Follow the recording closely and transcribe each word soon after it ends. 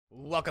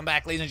Welcome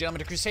back, ladies and gentlemen,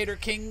 to Crusader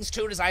Kings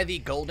 2. It is I, the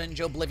Golden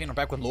Joeblivion. We're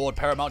back with Lord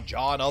Paramount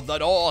Jon of the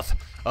North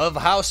of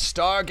House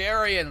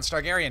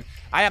Stargaryen.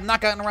 I have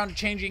not gotten around to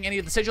changing any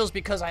of the sigils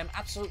because I am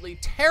absolutely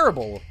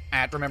terrible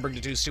at remembering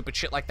to do stupid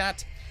shit like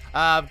that.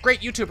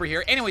 Great YouTuber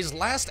here. Anyways,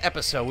 last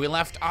episode, we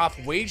left off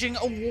waging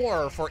a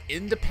war for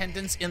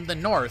independence in the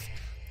North.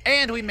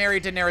 And we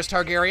married Daenerys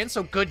Targaryen,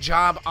 so good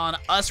job on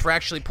us for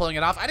actually pulling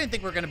it off. I didn't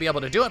think we were going to be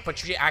able to do it, but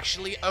she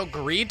actually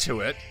agreed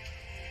to it.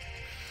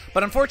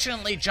 But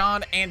unfortunately,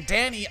 Jon and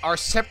Dany are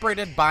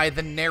separated by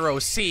the narrow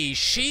sea.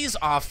 She's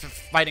off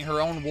fighting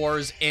her own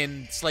wars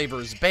in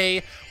Slaver's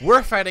Bay.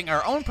 We're fighting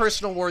our own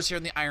personal wars here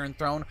in the Iron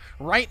Throne.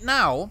 Right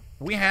now,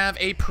 we have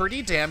a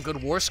pretty damn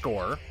good war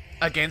score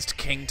against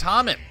King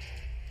Tommen.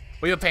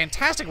 We have a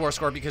fantastic war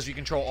score because we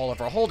control all of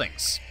our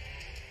holdings,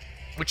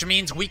 which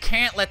means we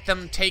can't let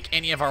them take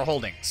any of our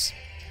holdings.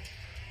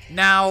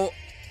 Now,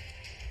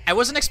 I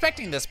wasn't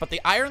expecting this, but the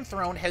Iron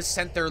Throne has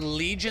sent their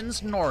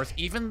legions north,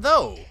 even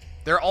though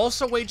they're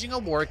also waging a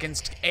war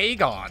against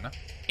Aegon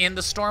in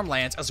the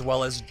Stormlands as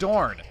well as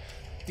Dorne.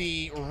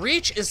 The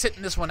Reach is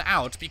sitting this one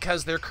out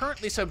because they're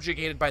currently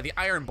subjugated by the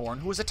Ironborn,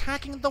 who is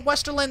attacking the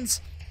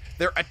Westerlands.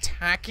 They're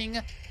attacking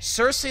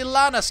Cersei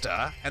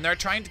Lannister, and they're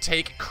trying to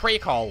take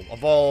Crakehall,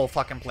 of all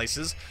fucking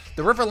places.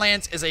 The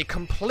Riverlands is a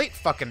complete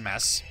fucking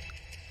mess.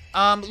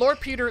 Lord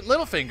Peter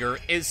Littlefinger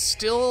is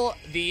still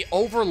the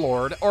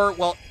overlord, or,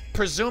 well,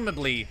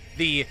 presumably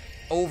the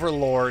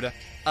overlord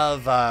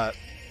of,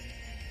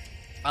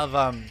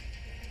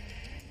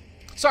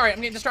 sorry,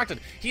 I'm getting distracted.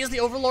 He is the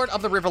overlord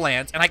of the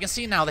Riverlands, and I can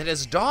see now that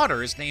his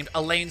daughter is named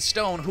Elaine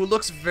Stone, who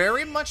looks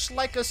very much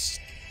like a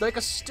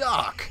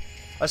Stark.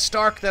 A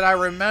Stark that I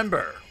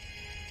remember.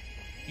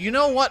 You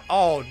know what?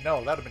 Oh,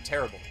 no, that would have been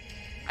terrible.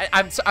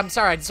 I'm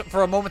sorry,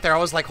 for a moment there, I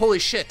was like, holy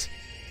shit.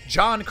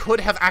 Jon could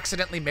have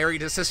accidentally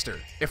married his sister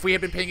if we had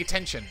been paying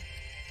attention.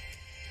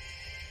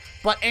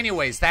 But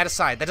anyways, that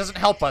aside, that doesn't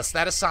help us,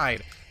 that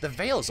aside. The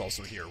Vale is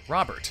also here,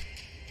 Robert.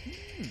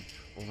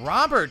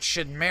 Robert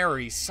should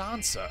marry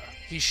Sansa.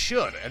 He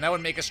should, and that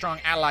would make a strong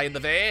ally in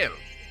the Vale.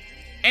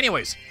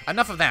 Anyways,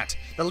 enough of that.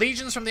 The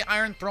legions from the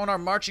Iron Throne are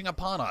marching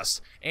upon us.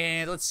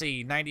 And let's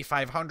see,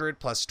 9,500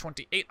 plus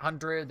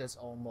 2,800. That's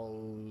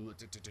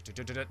almost...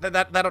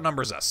 That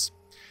outnumbers us.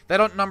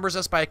 That outnumbers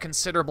us by a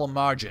considerable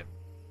margin.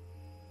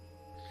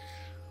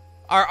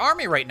 Our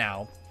army right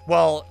now,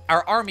 well,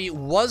 our army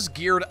was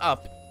geared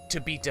up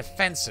to be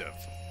defensive.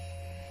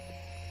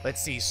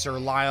 Let's see, Sir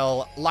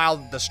Lyle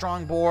the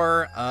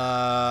Strongboar,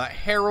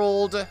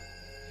 Harold,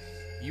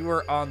 you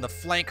were on the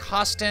flank.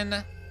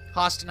 Hostin.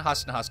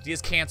 He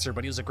has cancer,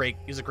 but he was a great,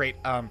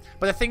 but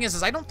the thing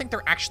is I don't think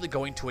they're actually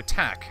going to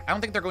attack. I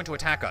don't think they're going to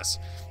attack us.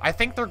 I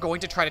think they're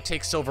going to try to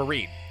take Silver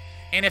Reed.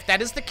 And if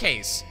that is the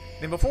case,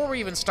 then before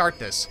we even start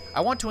this, I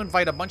want to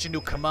invite a bunch of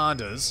new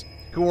commanders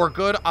who are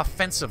good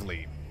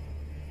offensively.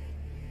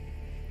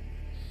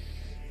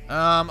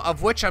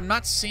 Of which I'm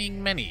not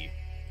seeing many.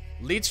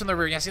 Leads from the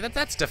rear. Yeah, see,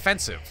 that's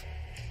defensive.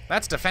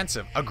 That's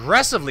defensive.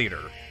 Aggressive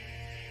leader.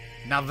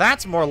 Now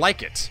that's more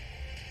like it.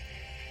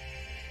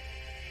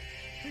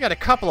 We got a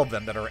couple of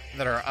them that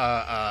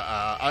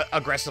are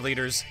aggressive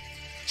leaders.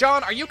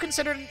 Jon, are you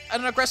considered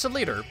an aggressive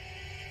leader?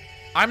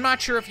 I'm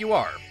not sure if you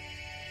are.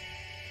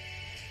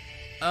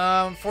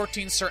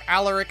 14, Sir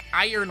Alaric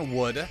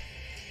Ironwood.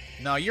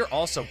 No, you're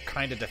also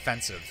kind of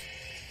defensive.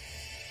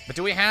 But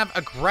do we have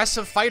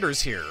aggressive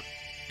fighters here?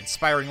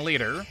 Inspiring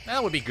leader.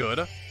 That would be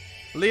good.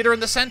 Leader in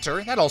the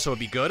center. That also would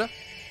be good.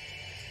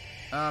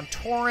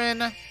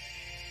 Torin.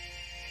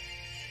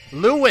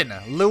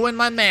 Lewin,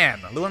 my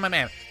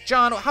man.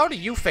 Jon, how do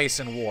you face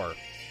in war?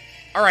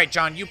 Alright,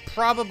 Jon, you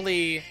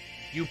probably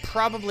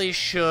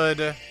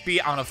should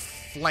be on a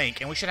flank,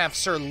 and we should have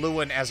Sir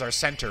Lewin as our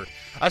center.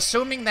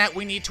 Assuming that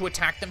we need to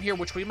attack them here,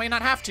 which we may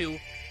not have to,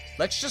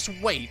 let's just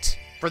wait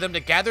for them to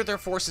gather their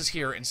forces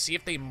here and see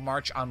if they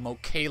march on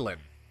Mokalin.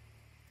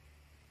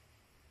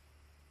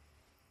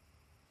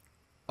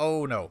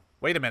 Oh, no.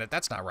 Wait a minute,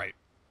 that's not right.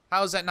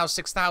 How is that now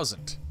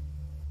 6,000?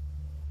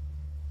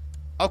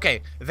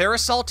 Okay, they're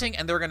assaulting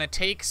and they're going to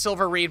take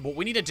Silver Reed. What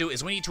we need to do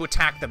is we need to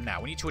attack them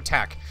now. We need to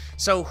attack.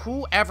 So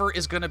whoever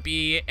is going to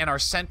be in our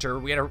center,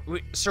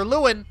 Sir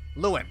Lewin.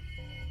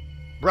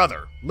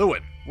 Brother,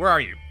 Lewin, where are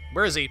you?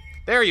 Where is he?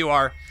 There you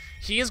are.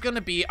 He is going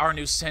to be our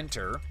new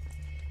center.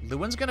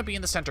 Lewin's going to be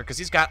in the center because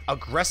he's got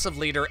aggressive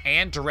leader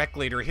and direct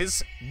leader.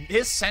 His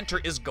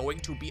center is going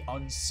to be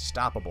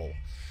unstoppable.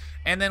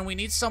 And then we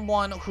need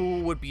someone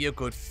who would be a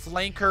good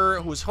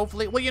flanker, who's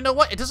hopefully... Well, you know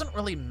what? It doesn't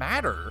really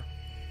matter.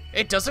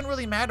 It doesn't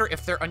really matter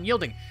if they're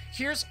unyielding.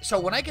 So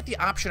when I get the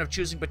option of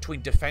choosing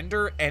between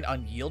defender and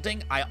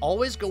unyielding, I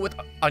always go with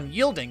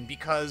unyielding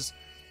because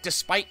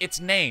despite its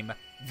name,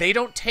 they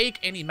don't take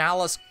any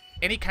malice,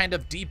 any kind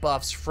of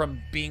debuffs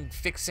from being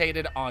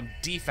fixated on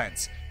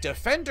defense.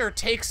 Defender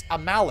takes a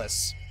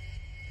malice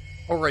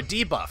or a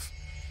debuff.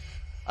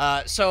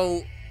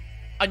 So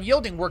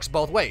unyielding works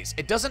both ways.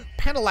 It doesn't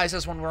penalize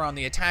us when we're on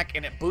the attack,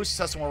 and it boosts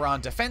us when we're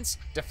on defense.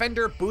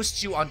 Defender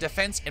boosts you on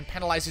defense and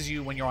penalizes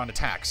you when you're on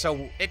attack.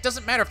 So it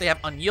doesn't matter if they have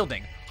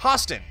unyielding.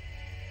 Hostin,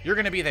 You're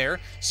going to be there.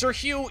 Sir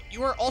Hugh,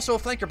 you are also a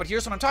flanker, but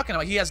here's what I'm talking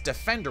about. He has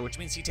defender, which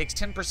means he takes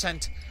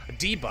 10%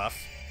 debuff.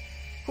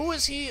 Who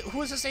is he?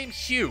 Who is his name?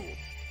 Hugh.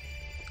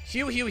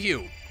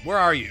 Hugh. Where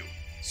are you?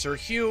 Sir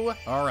Hugh.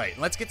 All right,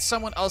 let's get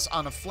someone else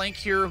on a flank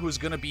here who's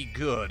going to be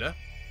good.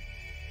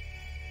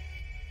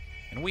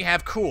 And we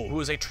have Cool, who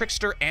is a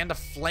trickster and a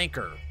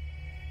flanker.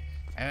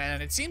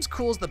 And it seems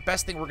Cool's the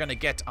best thing we're going to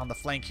get on the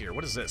flank here.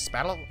 What is this?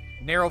 Battle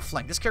narrow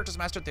flank. This character's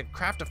mastered the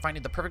craft of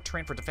finding the perfect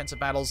terrain for defensive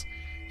battles.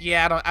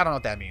 Yeah, I don't know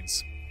what that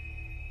means.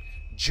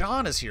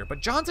 Jon is here, but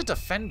Jon's a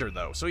defender,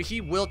 though. So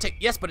he will take...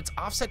 Yes, but it's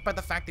offset by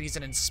the fact that he's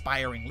an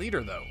inspiring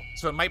leader, though.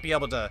 So it might be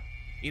able to...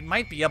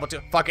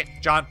 Fuck it,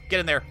 Jon. Get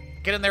in there.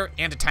 Get in there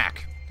and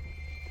attack.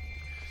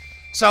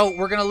 So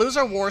we're going to lose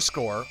our war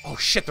score. Oh,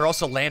 shit, they're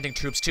also landing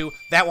troops, too.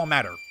 That won't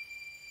matter.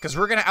 Because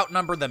we're going to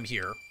outnumber them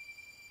here.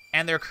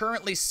 And they're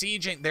currently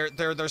sieging...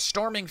 They're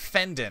storming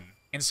Fendon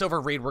in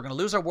Silver Reed. We're going to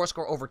lose our war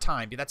score over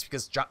time. That's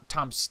because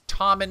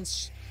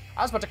Tommen...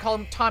 I was about to call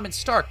him Tommen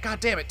Stark. God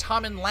damn it,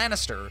 Tommen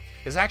Lannister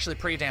is actually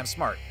pretty damn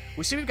smart.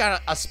 We see we've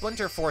got a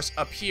splinter force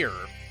up here.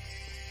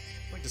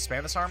 We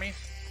disband this army?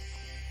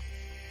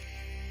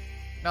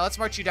 Now let's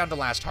march you down to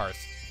Last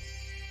Hearth.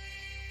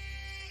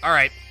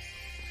 Alright.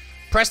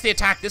 Press the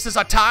attack. This is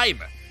our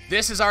time.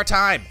 This is our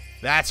time.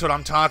 That's what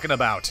I'm talking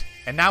about.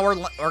 And now we're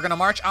going to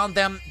march on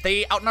them.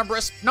 They outnumber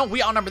us. No,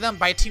 we outnumber them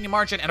by a teeny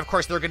margin. And of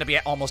course, they're going to be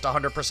at almost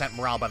 100%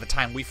 morale by the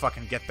time we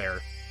fucking get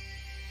there.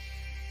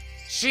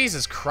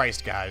 Jesus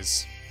Christ,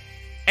 guys.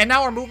 And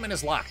now our movement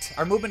is locked.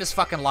 Our movement is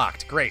fucking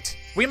locked. Great.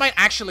 We might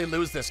actually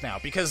lose this now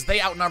because they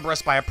outnumber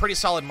us by a pretty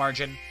solid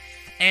margin.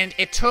 And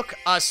it took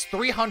us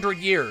 300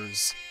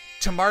 years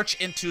to march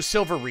into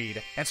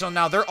Silverreed. And so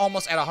now they're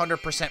almost at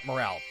 100%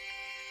 morale.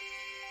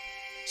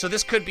 So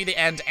this could be the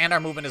end and our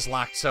movement is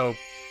locked. So,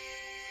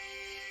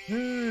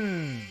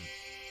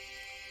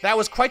 that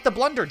was quite the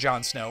blunder,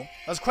 Jon Snow.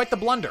 That was quite the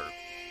blunder.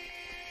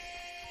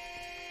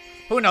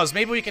 Who knows?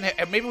 Maybe we can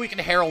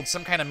herald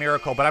some kind of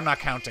miracle, but I'm not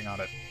counting on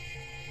it.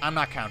 I'm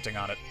not counting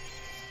on it.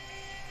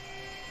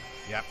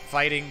 Yep,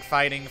 fighting.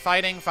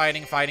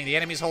 The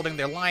enemy's holding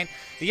their line.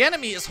 The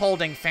enemy is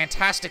holding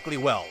fantastically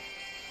well.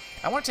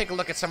 I want to take a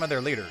look at some of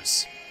their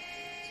leaders.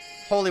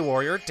 Holy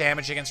Warrior,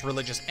 damage against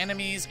religious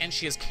enemies, and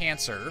she has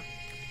cancer.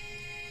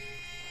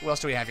 Who else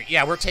do we have here?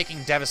 Yeah, we're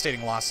taking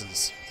devastating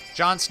losses.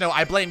 Jon Snow,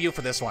 I blame you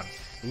for this one.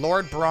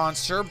 Lord Bronn,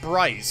 Sir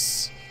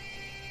Bryce...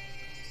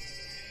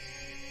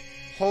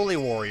 Holy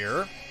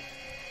Warrior.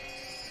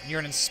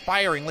 You're an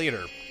inspiring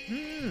leader.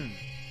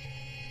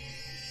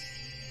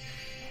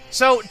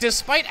 So,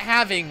 despite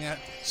having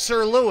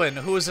Sir Lewin,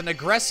 who is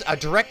a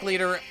direct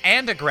leader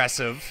and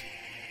aggressive,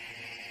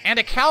 and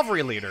a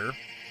cavalry leader,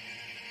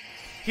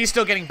 he's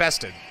still getting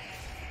bested.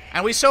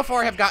 And we so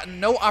far have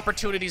gotten no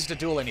opportunities to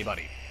duel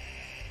anybody.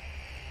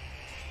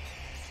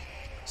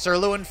 Sir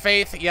Lewin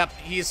Faith, yep,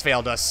 he's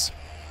failed us.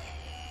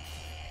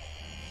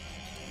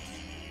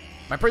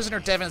 My prisoner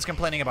Devin is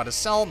complaining about his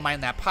cell.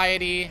 Mind that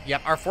piety.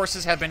 Yep, our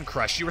forces have been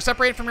crushed. You were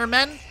separated from your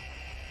men?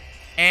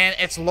 And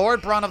it's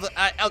Lord Bronn of the...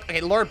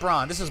 okay, Lord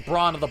Bronn. This is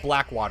Bronn of the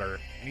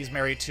Blackwater. And he's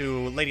married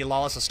to Lady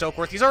Lawless of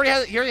Stokeworth. He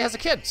already has a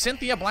kid.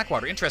 Cynthia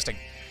Blackwater. Interesting.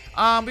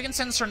 We can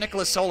send Sir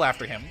Nicholas Soul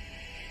after him.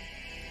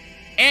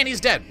 And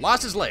he's dead.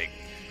 Lost his leg.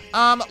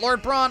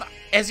 Lord Bronn,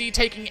 has he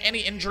taken any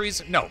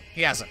injuries? No,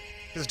 he hasn't.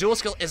 His duel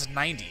skill is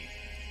 90.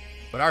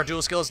 But our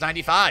duel skill is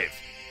 95.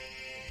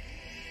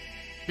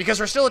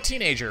 Because we're still a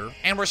teenager,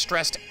 and we're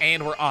stressed,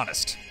 and we're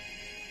honest.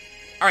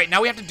 Alright,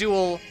 now we have to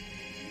duel...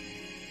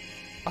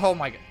 Oh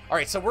my god.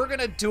 Alright, so we're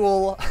gonna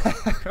duel...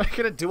 we're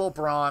gonna duel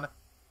Bronn.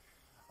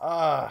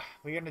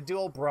 We're gonna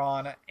duel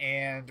Bronn,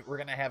 and we're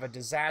gonna have a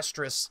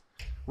disastrous...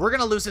 We're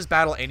gonna lose this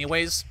battle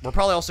anyways. We're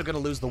probably also gonna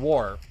lose the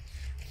war.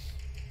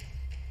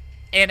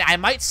 And I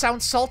might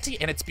sound salty,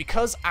 and it's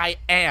because I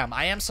am.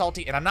 I am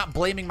salty, and I'm not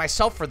blaming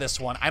myself for this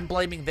one. I'm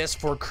blaming this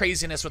for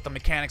craziness with the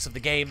mechanics of the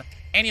game.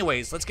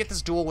 Anyways, let's get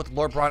this duel with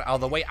Lord Bronn out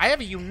of the way. I have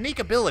a unique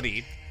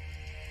ability.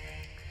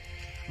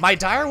 My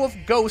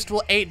Direwolf Ghost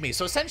will aid me.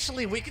 So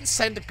essentially, we can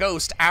send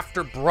Ghost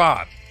after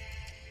Bronn.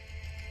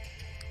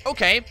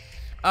 Okay.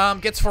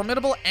 Gets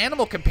Formidable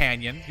Animal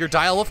Companion. Your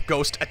Direwolf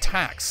Ghost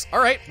attacks.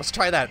 Alright, let's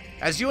try that.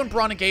 As you and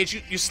Bronn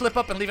engage, you slip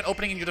up and leave an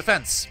opening in your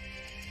defense.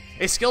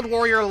 A skilled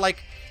warrior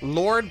like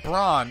Lord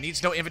Bronn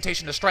needs no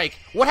invitation to strike.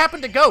 What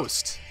happened to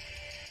Ghost?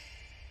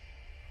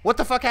 What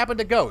the fuck happened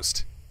to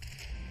Ghost?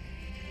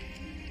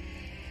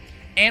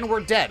 And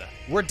we're dead.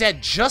 We're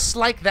dead just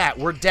like that.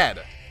 We're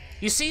dead.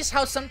 You see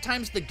how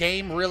sometimes the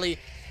game really...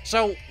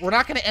 So, we're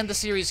not going to end the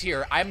series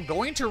here. I'm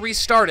going to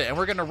restart it, and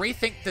we're going to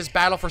rethink this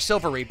battle for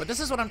Silverreed. But this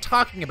is what I'm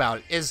talking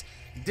about, is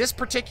this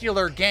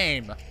particular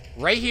game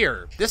right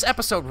here. This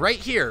episode right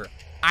here.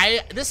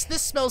 This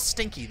smells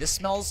stinky. This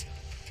smells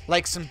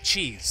like some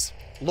cheese.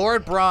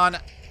 Lord Bronn,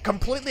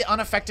 completely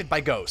unaffected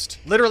by Ghost.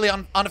 Literally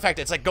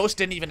unaffected. It's like Ghost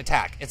didn't even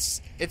attack.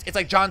 It's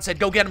like Jon said,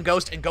 go get him,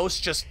 Ghost, and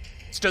Ghost just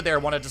stood there,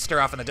 wanted to stare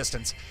off in the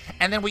distance.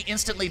 And then we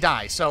instantly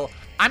die. So,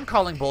 I'm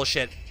calling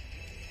bullshit.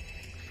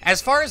 As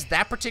far as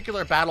that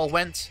particular battle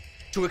went,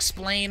 to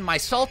explain my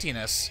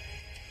saltiness,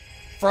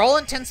 For all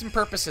intents and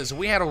purposes,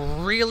 we had a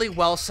really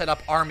well set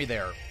up army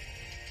there.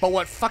 But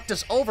what fucked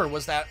us over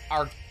was that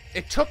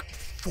it took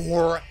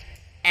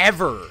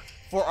forever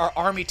for our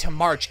army to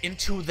march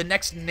into the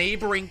next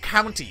neighboring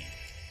county.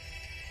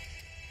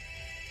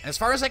 And as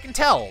far as I can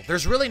tell,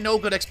 there's really no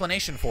good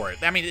explanation for it.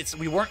 I mean,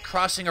 we weren't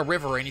crossing a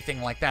river or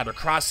anything like that, or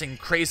crossing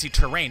crazy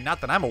terrain,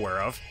 not that I'm aware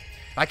of.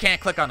 I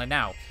can't click on it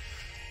now.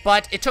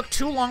 But it took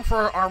too long for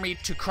our army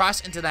to cross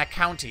into that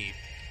county.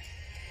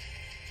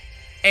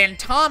 And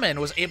Tommen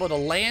was able to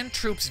land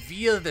troops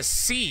via the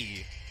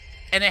sea,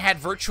 and it had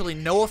virtually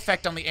no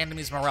effect on the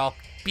enemy's morale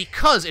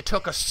because it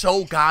took us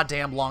so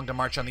goddamn long to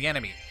march on the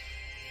enemy.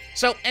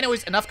 So,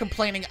 anyways, enough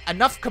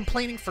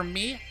complaining from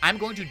me. I'm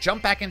going to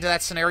jump back into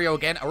that scenario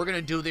again, and we're going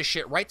to do this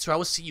shit right, so I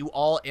will see you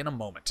all in a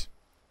moment.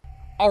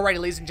 Alrighty,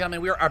 ladies and gentlemen,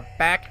 we are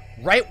back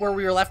right where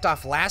we were left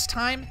off last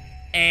time,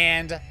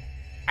 and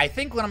I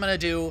think what I'm going to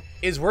do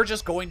is we're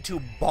just going to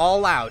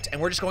ball out,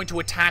 and we're just going to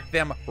attack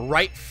them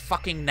right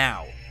fucking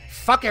now.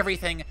 Fuck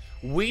everything.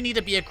 We need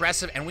to be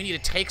aggressive, and we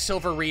need to take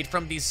Silver Reed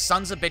from these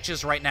sons of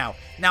bitches right now.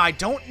 Now, I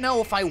don't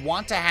know if I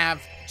want to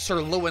have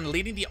Sir Lewin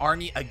leading the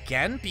army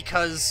again,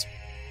 because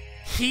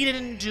he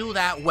didn't do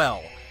that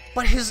well.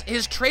 But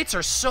his traits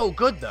are so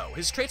good, though.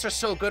 His traits are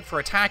so good for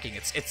attacking.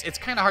 It's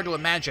kind of hard to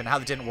imagine how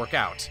that didn't work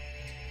out.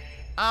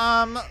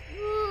 I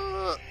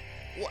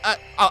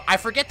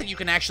forget that you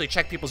can actually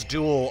check people's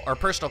dual or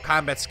personal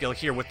combat skill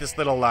here with this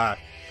little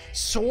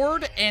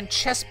sword and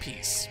chess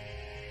piece.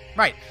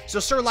 Right. So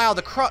Sir Lyle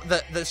the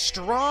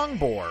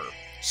Strongboar.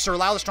 Sir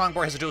Lyle the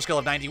Strongboar has a dual skill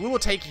of 90. We will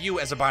take you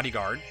as a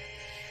bodyguard,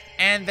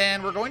 and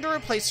then we're going to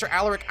replace Sir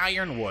Alaric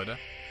Ironwood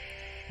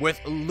with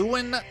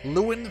Lewin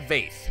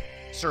Vaith.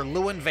 Sir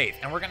Lewin Vaith.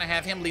 And we're going to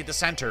have him lead the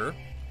center,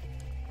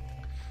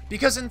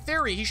 because in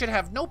theory, he should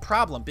have no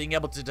problem being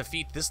able to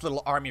defeat this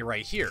little army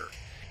right here.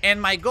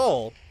 And my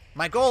goal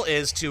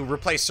is to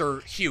replace Sir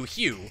Hugh.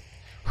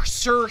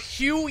 Sir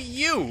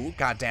Hugh,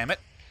 goddammit.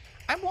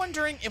 I'm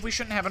wondering if we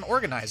shouldn't have an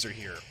organizer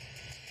here.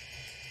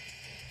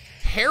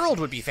 Herald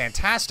would be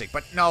fantastic,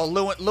 but no,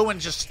 Lewin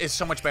just is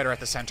so much better at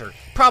the center.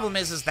 Problem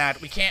is that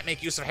we can't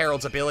make use of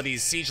Herald's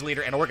abilities, Siege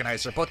Leader and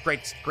Organizer, both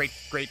great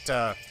traits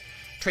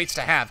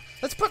to have.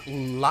 Let's put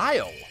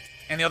Lyle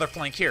in the other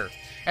flank here.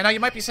 And now you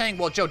might be saying,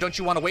 well, Joe, don't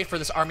you want to wait for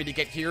this army to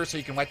get here so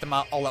you can wipe them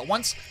out all at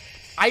once?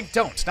 I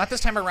don't. Not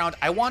this time around.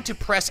 I want to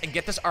press and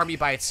get this army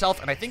by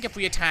itself, and I think if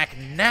we attack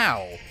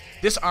now,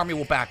 this army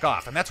will back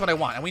off, and that's what I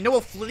want. And we know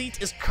a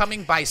fleet is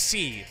coming by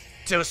sea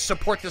to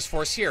support this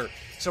force here.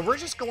 So we're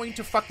just going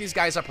to fuck these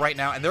guys up right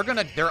now, and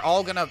they're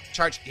all gonna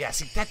charge. Yeah,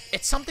 see,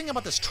 it's something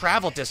about this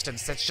travel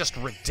distance that's just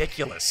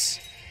ridiculous.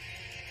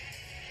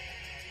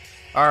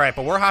 All right,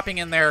 but we're hopping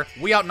in there.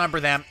 We outnumber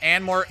them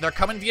and more. They're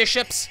coming via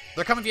ships.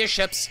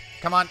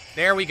 Come on,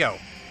 there we go.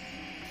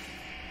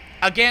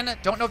 Again,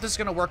 don't know if this is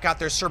gonna work out.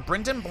 There's Sir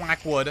Brynden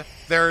Blackwood.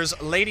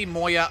 There's Lady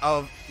Moya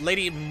of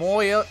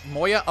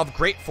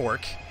Great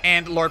Fork,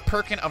 and Lord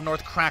Perkin of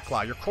North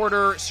Cracklaw. Your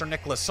quarter, Sir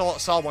Nicholas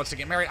Saul wants to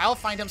get married. I'll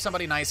find him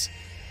somebody nice.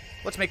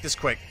 Let's make this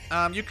quick.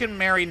 You can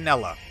marry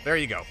Nella. There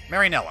you go.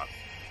 Marry Nella.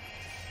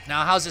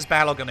 Now, how's this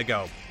battle gonna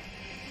go?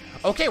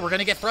 Okay, we're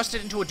gonna get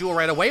thrusted into a duel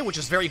right away, which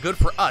is very good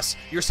for us.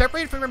 You're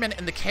separated from your men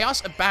in the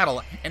chaos of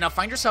battle, and now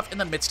find yourself in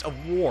the midst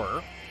of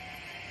war.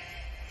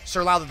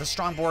 Sir Lyle the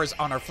Strongboar is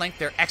on our flank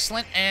there.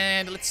 Excellent.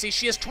 And let's see,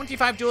 she has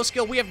 25 dual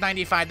skill. We have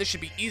 95. This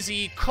should be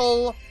easy.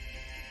 Cull.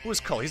 Who is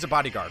Cull? He's a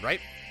bodyguard, right?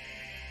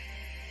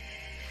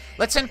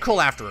 Let's send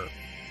Cull after her.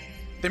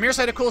 The mere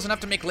sight of Cull is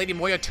enough to make Lady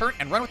Moya turn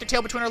and run with her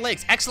tail between her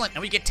legs. Excellent.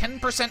 And we get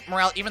 10%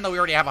 morale, even though we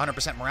already have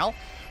 100% morale.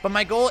 But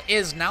my goal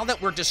is, now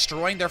that we're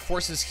destroying their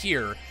forces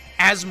here,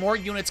 as more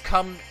units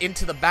come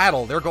into the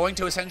battle, they're going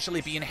to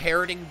essentially be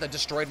inheriting the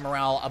destroyed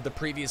morale of the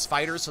previous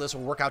fighters, so this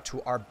will work out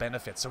to our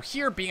benefit. So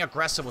here, being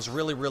aggressive was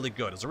really, really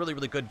good. It was a really,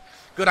 really good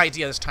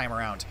idea this time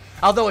around.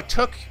 Although it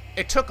took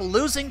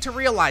losing to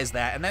realize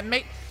that, and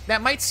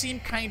that might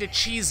seem kind of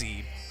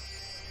cheesy.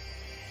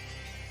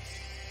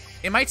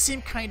 It might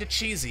seem kind of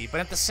cheesy, but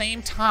at the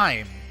same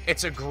time,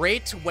 it's a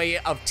great way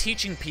of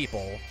teaching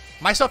people,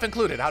 myself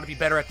included, how to be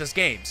better at this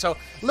game. So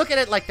look at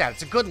it like that.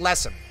 It's a good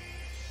lesson.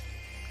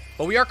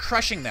 But we are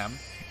crushing them,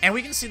 and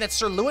we can see that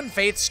Sir Lewin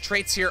Vaith's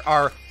traits here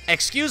are,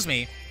 excuse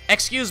me,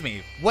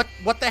 what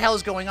the hell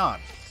is going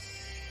on?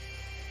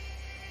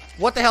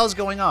 What the hell is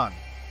going on?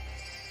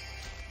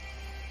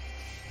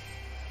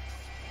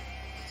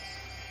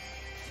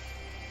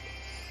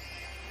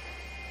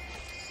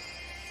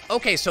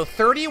 Okay, so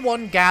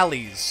 31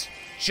 galleys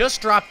just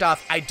dropped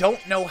off. I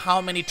don't know how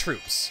many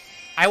troops.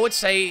 I would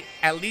say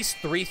at least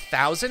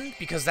 3,000,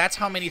 because that's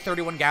how many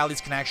 31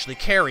 galleys can actually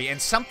carry.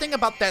 And something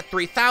about that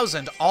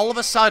 3,000 all of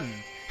a sudden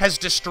has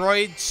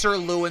destroyed Sir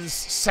Lewin's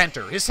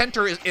center. His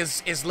center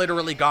is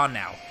literally gone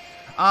now.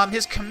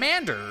 His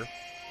commander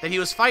that he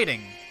was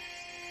fighting,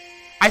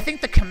 I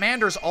think the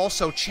commander's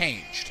also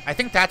changed. I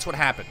think that's what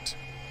happened.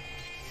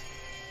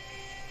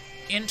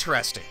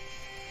 Interesting.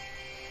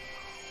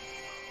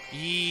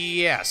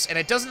 Yes, and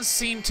it doesn't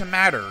seem to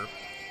matter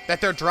that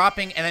they're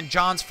dropping, and then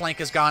Jon's flank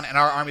is gone, and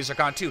our armies are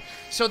gone too.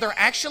 So they're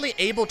actually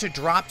able to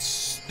drop...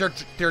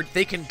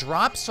 They can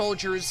drop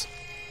soldiers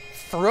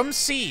from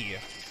sea,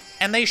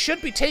 and they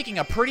should be taking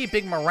a pretty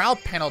big morale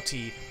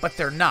penalty, but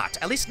they're not.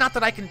 At least not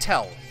that I can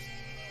tell.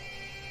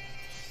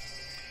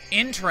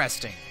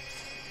 Interesting.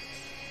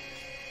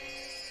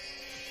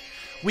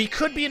 We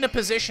could be in a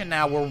position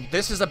now where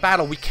this is a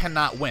battle we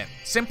cannot win,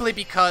 simply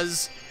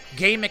because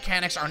game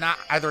mechanics are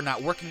either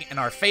not working in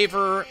our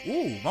favor.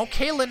 Ooh,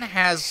 Mokalan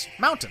has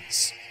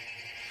mountains.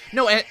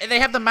 No, they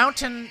have the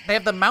mountain. They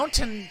have the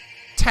mountain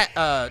text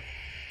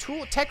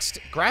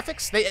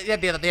graphics. They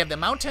have the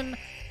mountain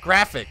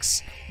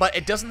graphics, but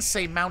it doesn't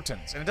say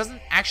mountains, and it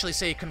doesn't actually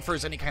say it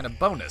confers any kind of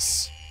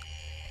bonus.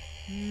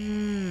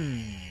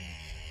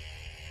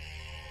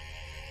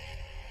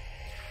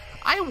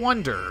 I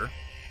wonder.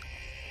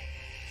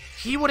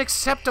 He would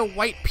accept a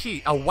white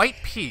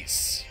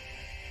piece.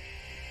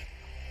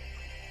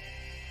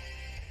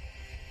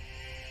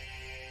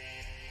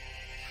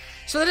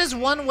 So that is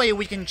one way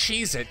we can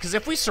cheese it, because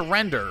if we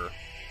surrender,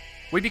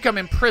 we become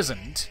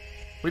imprisoned,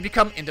 we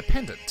become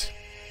independent.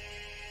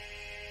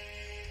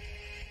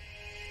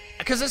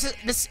 Because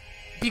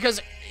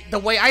because the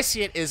way I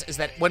see it is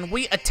that when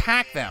we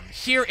attack them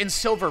here in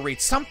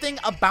Silverreach, something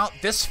about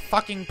this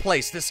fucking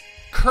place, this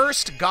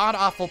cursed,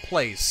 god-awful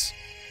place,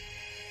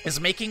 is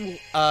making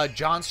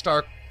Jon,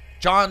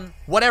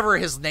 whatever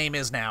his name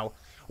is now,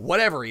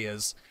 whatever he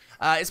is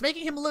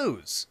making him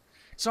lose.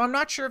 So I'm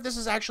not sure if this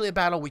is actually a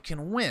battle we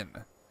can win.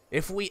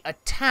 If we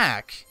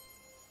attack,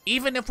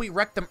 even if we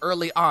wreck them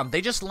early on,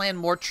 they just land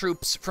more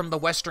troops from the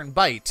Western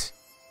Bight.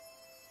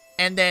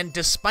 And then,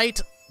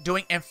 despite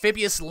doing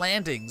amphibious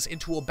landings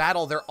into a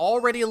battle they're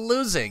already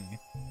losing,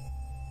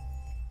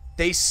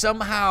 they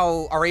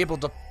somehow are able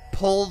to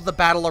pull the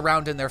battle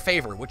around in their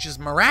favor, which is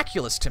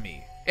miraculous to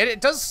me.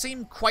 It does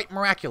seem quite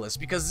miraculous,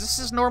 because this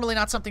is normally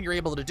not something you're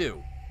able to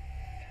do.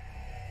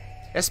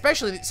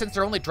 Especially since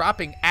they're only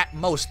dropping, at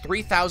most,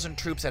 3,000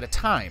 troops at a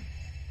time.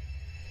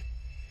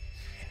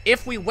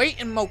 If we wait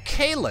in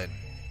Mokalan,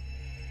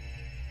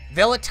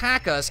 they'll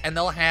attack us, and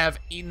they'll have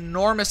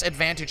enormous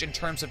advantage in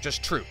terms of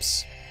just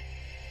troops.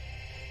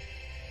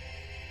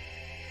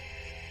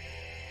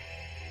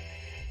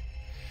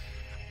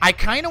 I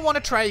kind of want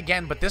to try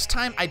again, but this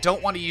time I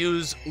don't want to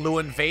use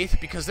Luin Vaith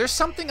because there's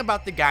something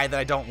about the guy that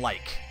I don't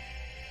like.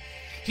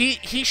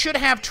 He should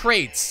have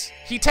traits.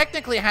 He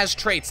technically has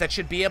traits that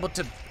should be able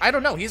to... I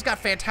don't know, he's got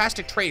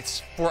fantastic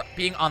traits for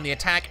being on the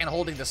attack and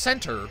holding the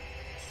center.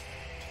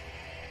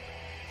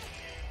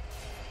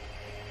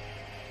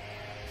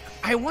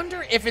 I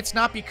wonder if it's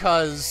not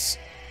because...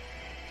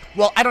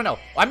 Well, I don't know.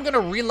 I'm going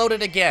to reload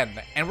it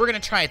again, and we're going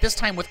to try it this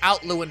time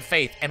without Luin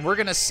Vaith, and we're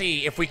going to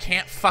see if we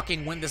can't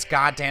fucking win this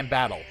goddamn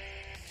battle.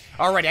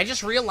 Alrighty, I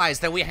just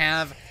realized that we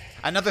have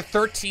another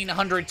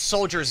 1,300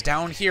 soldiers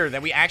down here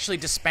that we actually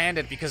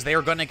disbanded because they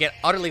were going to get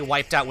utterly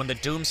wiped out when the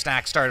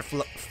Doomstack started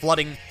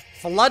flooding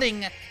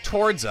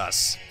towards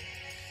us.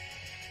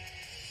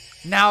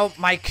 Now,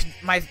 I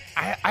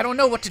don't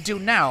know what to do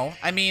now.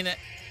 I mean,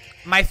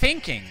 my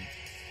thinking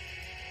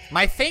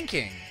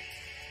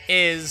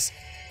is...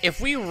 If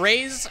we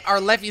raise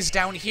our levies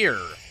down here,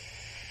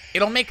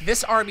 it'll make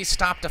this army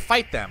stop to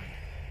fight them.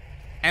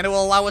 And it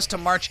will allow us to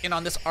march in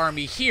on this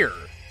army here.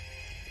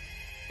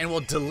 And will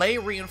delay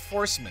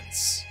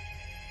reinforcements.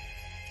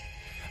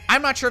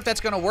 I'm not sure if that's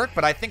going to work,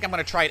 but I think I'm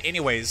going to try it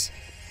anyways.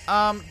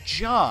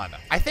 Jon.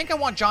 I think I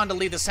want Jon to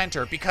lead the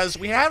center because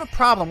we have a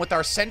problem with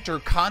our center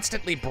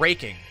constantly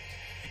breaking.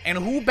 And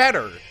who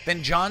better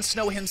than Jon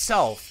Snow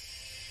himself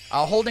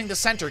holding the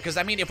center, because,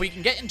 I mean, if we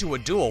can get into a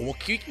duel,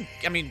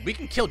 we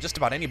can kill just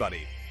about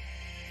anybody.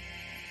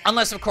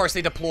 Unless, of course,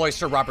 they deploy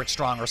Sir Robert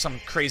Strong or some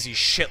crazy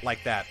shit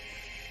like that.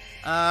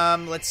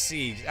 Let's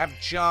see. I have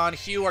Jon.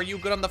 Hugh, are you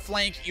good on the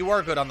flank? You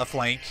are good on the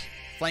flank.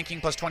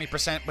 Flanking plus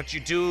 20%, but you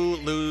do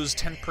lose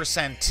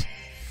 10%.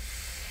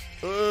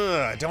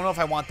 I don't know if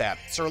I want that.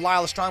 Sir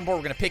Lyle Strongbow,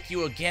 we're going to pick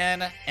you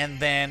again, and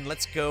then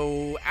let's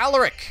go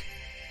Alaric.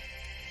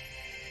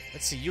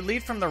 Let's see. You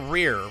lead from the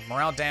rear.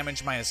 Morale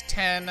damage minus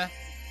 10.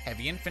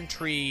 Heavy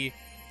infantry,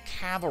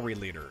 cavalry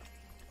leader.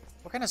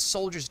 What kind of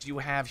soldiers do you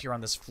have here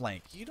on this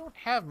flank? You don't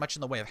have much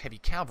in the way of heavy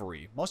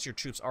cavalry. Most of your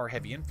troops are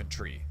heavy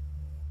infantry.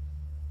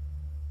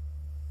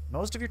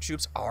 Most of your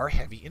troops are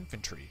heavy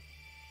infantry.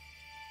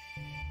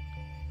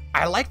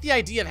 I like the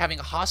idea of having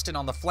Hostin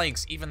on the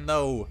flanks, even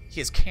though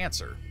he has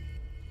cancer.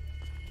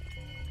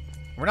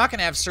 We're not going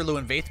to have Sir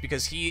Luin Vaith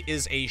because he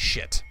is a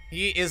shit.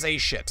 He is a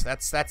shit.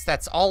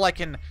 That's all I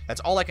can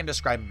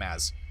describe him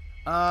as.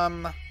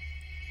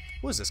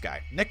 Who is this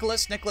guy?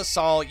 Nicholas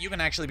Saul, you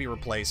can actually be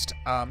replaced.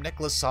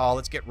 Nicholas Saul,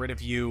 let's get rid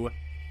of you.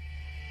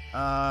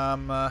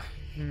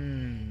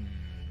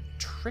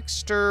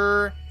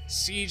 Trickster,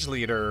 siege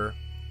leader,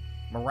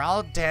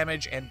 morale,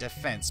 damage, and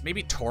defense.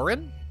 Maybe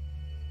Torin?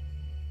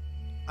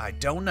 I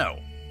don't know.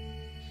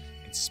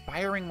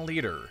 Inspiring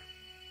leader.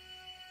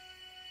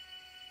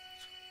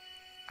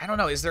 I don't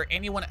know. Is there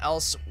anyone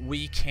else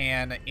we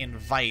can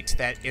invite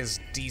that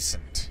is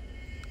decent?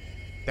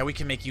 That we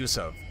can make use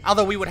of?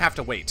 Although we would have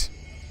to wait.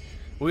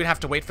 We would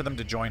have to wait for them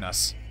to join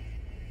us.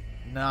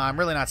 No, I'm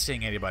really not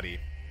seeing anybody.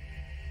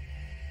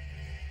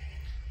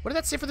 What did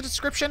that say for the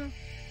description?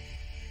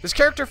 This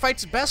character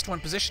fights best when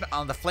positioned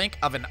on the flank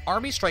of an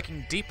army,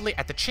 striking deeply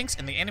at the chinks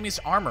in the enemy's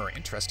armor.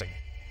 Interesting.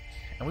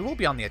 And we will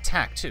be on the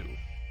attack, too.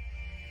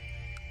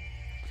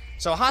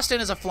 So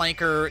Hostin is a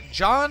flanker.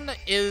 Jon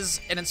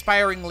is an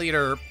inspiring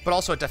leader, but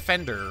also a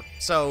defender.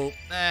 So,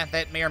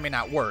 that may or may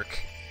not work.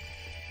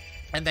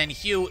 And then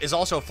Hugh is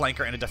also a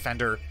flanker and a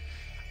defender.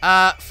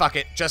 Fuck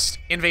it. Just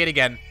invade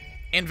again.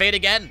 Invade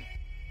again!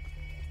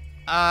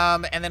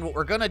 And then what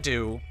we're gonna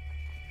do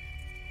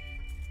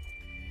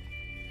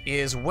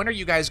is, when are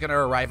you guys gonna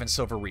arrive in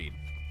Silver Reed?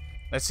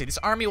 Let's see. This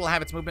army will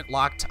have its movement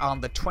locked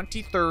on the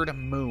 23rd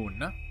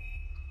moon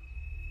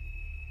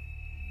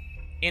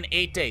in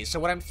 8 days. So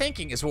what I'm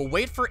thinking is we'll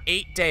wait for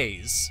 8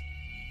 days,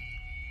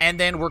 and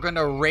then we're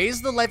gonna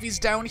raise the levies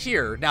down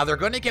here. Now, they're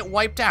gonna get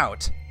wiped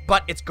out,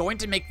 but it's going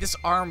to make this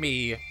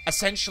army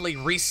essentially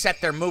reset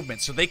their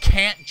movement, so they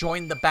can't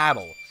join the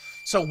battle.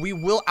 So we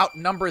will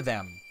outnumber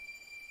them.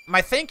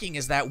 My thinking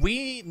is that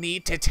we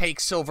need to take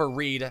Silver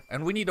Reed,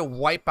 and we need to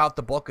wipe out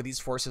the bulk of these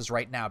forces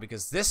right now,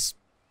 because this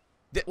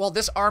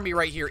army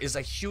right here is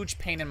a huge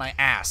pain in my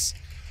ass.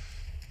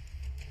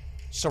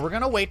 So we're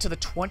going to wait to the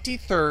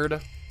 23rd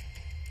of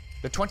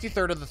the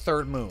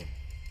 3rd moon.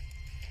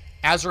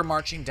 As we're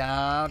marching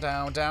down,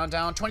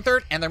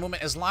 23rd, and their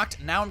movement is locked.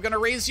 Now I'm going to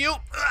raise you.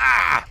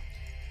 Ah!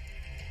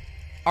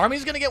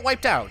 Army's going to get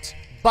wiped out,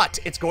 but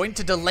it's going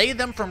to delay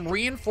them from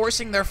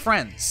reinforcing their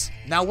friends.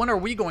 Now, when are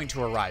we going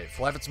to arrive?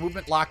 We'll have its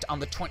movement locked on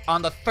the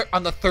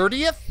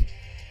 30th?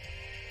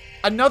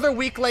 Another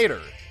week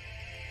later.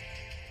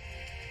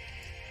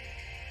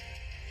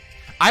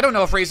 I don't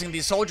know if raising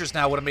these soldiers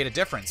now would have made a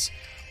difference.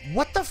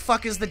 What the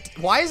fuck is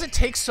why does it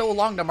take so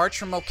long to march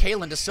from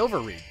O'Kalan to Silver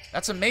Reed?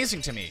 That's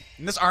amazing to me.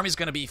 And this army's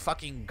gonna be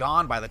fucking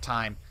gone by the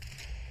time,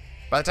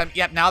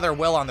 yep, now they're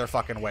well on their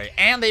fucking way.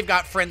 And they've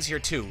got friends here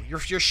too. You're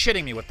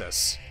shitting me with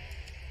this.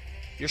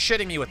 You're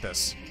shitting me with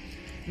this.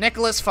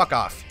 Nicholas, fuck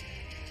off.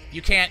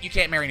 You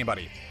can't marry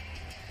anybody.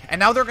 And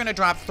now they're gonna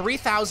drop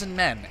 3,000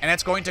 men, and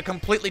it's going to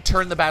completely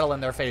turn the battle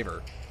in their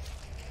favor.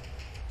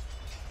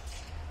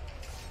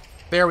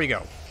 There we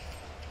go.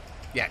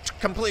 Yeah,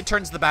 completely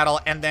turns the battle,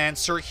 and then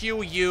Sir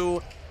Hugh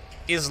Yu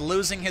is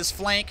losing his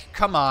flank.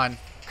 Come on.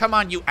 Come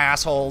on, you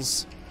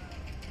assholes.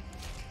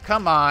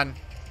 Come on.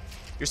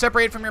 You're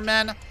separated from your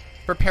men.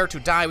 Prepare to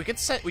die. We could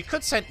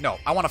send... No,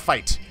 I want to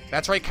fight.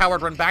 That's right,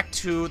 coward. Run back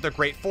to the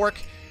Great Fork.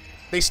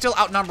 They still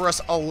outnumber us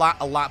a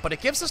lot, but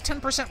it gives us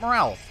 10%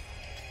 morale.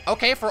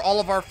 Okay, for all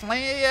of our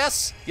flank...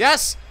 Yes!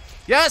 Yes!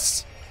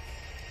 Yes!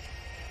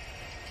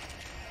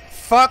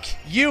 Fuck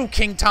you,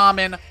 King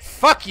Tommen.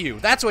 Fuck you.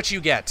 That's what you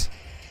get.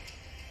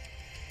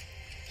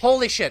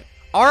 Holy shit.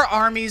 Our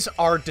armies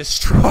are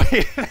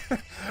destroyed.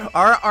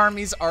 Our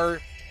armies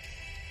are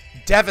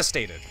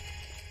devastated.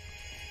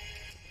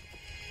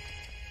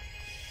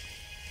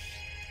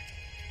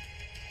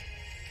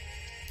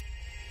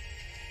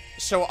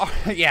 So,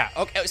 yeah,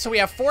 okay, so we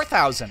have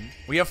 4,000.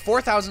 We have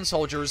 4,000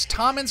 soldiers.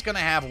 Tommen's gonna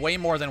have way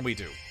more than we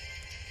do.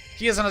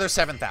 He has another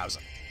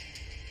 7,000.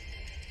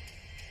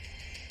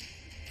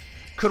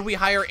 Could we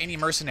hire any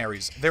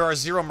mercenaries? There are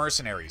 0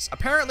 mercenaries.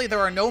 Apparently, there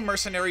are no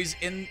mercenaries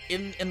in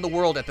the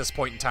world at this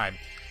point in time.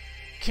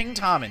 King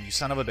Tommen, you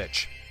son of a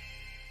bitch.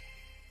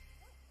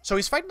 So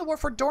he's fighting the war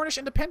for Dornish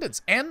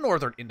independence and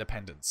Northern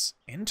independence.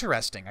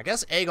 Interesting. I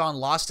guess Aegon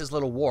lost his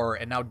little war,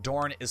 and now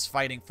Dorne is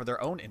fighting for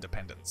their own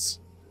independence.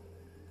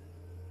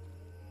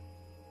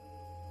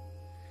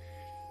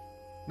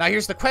 Now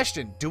here's the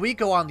question. Do we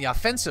go on the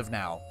offensive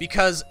now?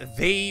 Because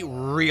they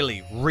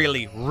really,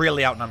 really,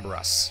 really outnumber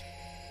us.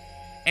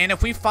 And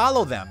if we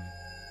follow them,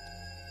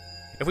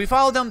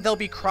 they'll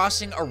be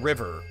crossing a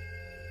river.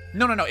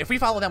 No. If we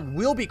follow them,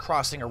 we'll be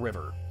crossing a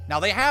river. Now,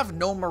 they have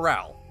no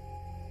morale.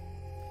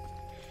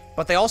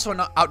 But they also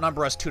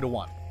outnumber us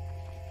 2-1.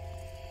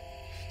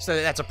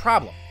 So that's a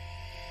problem.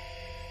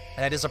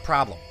 That is a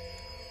problem.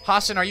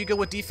 Hostin, are you good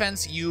with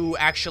defense? You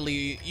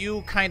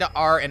kind of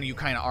are, and you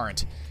kind of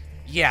aren't.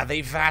 Yeah,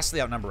 they vastly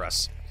outnumber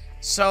us.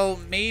 So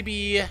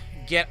maybe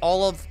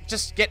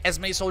just get as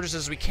many soldiers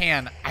as we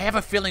can. I have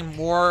a feeling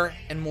more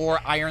and more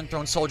Iron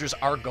Throne soldiers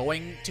are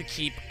going to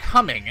keep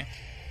coming.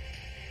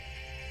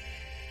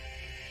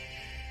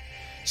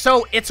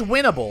 So it's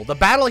winnable. The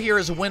battle here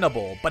is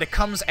winnable, but it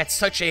comes at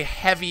such a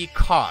heavy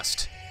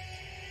cost.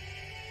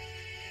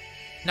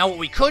 Now what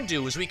we could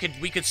do is we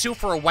could sue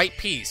for a white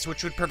peace,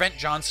 which would prevent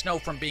Jon Snow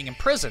from being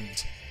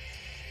imprisoned.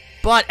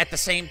 But at the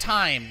same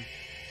time,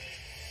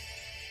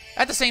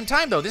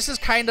 though, this is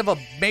kind of a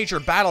major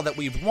battle that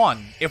we've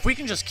won. If we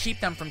can just keep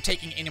them from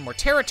taking any more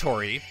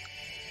territory...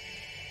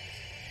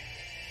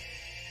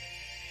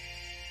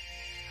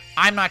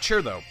 I'm not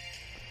sure, though.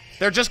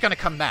 They're just going to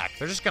come back.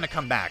 They're just going to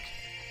come back.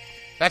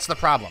 That's the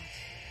problem.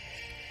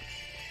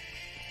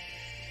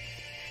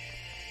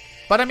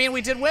 But, I mean,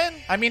 we did win.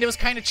 I mean, it was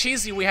kind of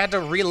cheesy. We had to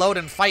reload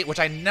and fight, which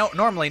I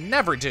normally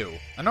never do.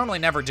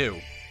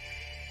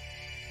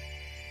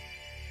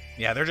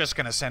 Yeah, they're just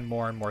going to send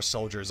more and more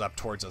soldiers up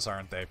towards us,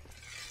 aren't they?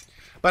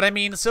 But I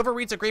mean, Silver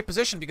Reed's a great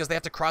position because they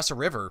have to cross a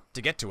river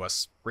to get to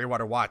us.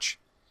 Rearwater Watch.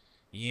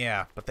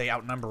 Yeah, but they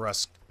outnumber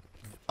us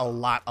a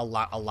lot, a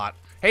lot, a lot.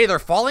 Hey, they're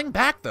falling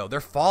back, though. They're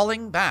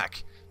falling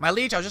back. My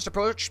liege, I was just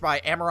approached by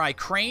Amorai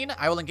Crane.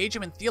 I will engage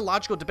him in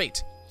theological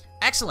debate.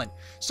 Excellent.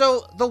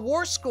 So, the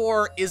war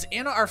score is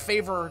in our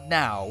favor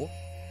now.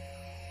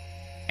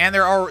 And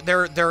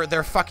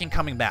they're fucking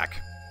coming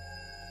back.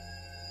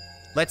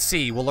 Let's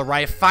see. We'll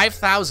arrive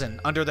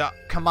 5,000 under the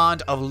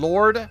command of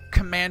Lord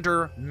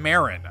Commander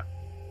Marin.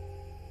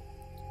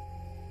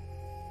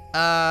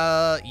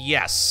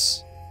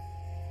 Yes.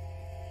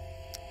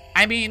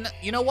 I mean,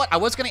 you know what? I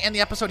was going to end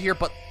the episode here,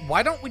 but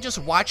why don't we just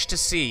watch to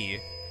see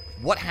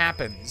what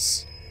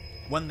happens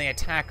when they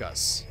attack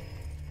us?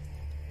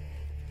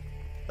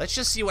 Let's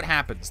just see what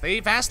happens. They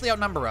vastly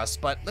outnumber us,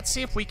 but let's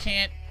see if we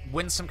can't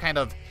win some kind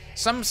of...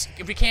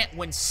 if we can't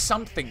win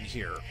something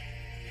here.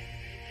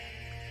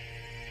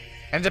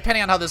 And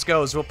depending on how this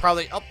goes, we'll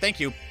probably... Oh, thank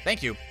you.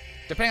 Thank you.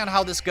 Depending on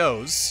how this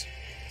goes...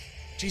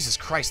 Jesus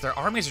Christ, their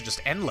armies are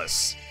just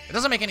endless. It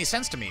doesn't make any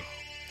sense to me.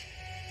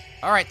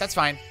 Alright, that's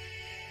fine.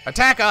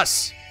 Attack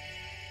us!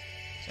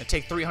 It's gonna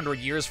take 300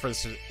 years for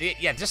this to...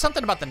 Yeah, just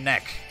something about the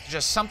neck.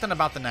 Just something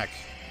about the neck.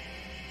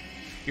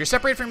 You're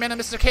separated from men and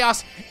Mr.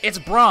 Chaos. It's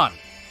Bronn.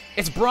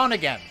 It's Bronn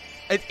again.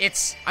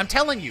 It's... I'm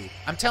telling you.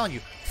 I'm telling you.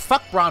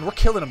 Fuck Bronn. We're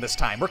killing him this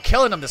time. We're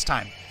killing him this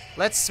time.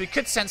 We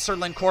could send Sir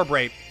Lyn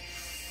Corbray.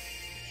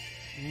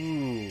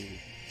 Ooh.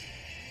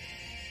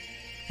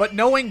 But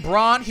knowing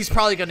Bronn, he's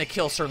probably gonna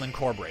kill Sir Lyn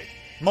Corbray.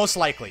 Most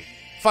likely.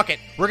 Fuck it.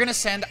 We're gonna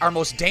send our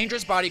most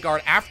dangerous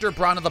bodyguard after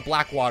Bronn of the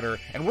Blackwater,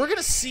 and we're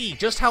gonna see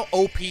just how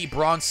OP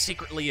Bronn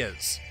secretly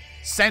is.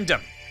 Send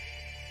him.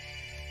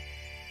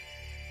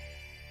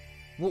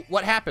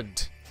 What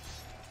happened?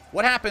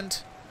 What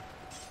happened?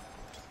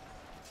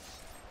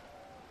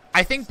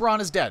 I think Bronn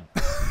is dead.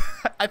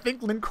 I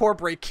think Lyn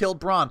Corbray killed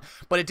Bronn,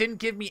 but it didn't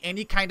give me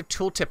any kind of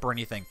tooltip or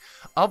anything.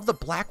 Of the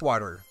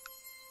Blackwater.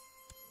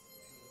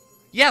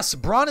 Yes,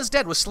 Bronn is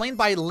dead. Was slain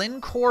by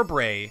Lyn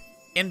Corbray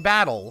in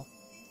battle.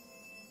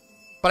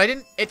 But I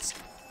didn't...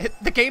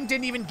 the game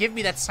didn't even give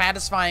me that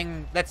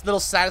little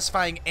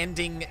satisfying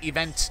ending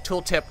event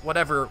tooltip,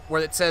 whatever,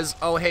 where it says,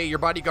 oh, hey, your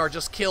bodyguard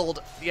just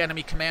killed the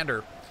enemy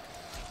commander.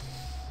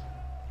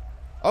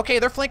 Okay,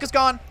 their flank is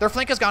gone. Their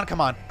flank is gone. Come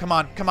on, come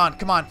on, come on,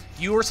 come on.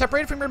 You were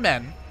separated from your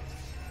men,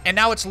 and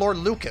now it's Lord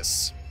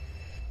Lucas.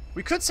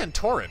 We could send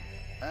Torrin.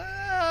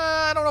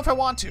 I don't know if I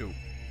want to.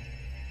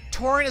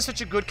 Torrin is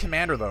such a good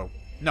commander, though.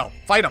 No,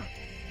 fight him.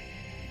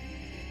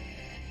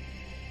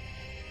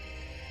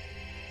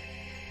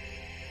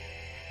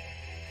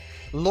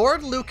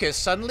 Lord Lucas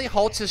suddenly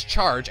halts his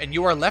charge, and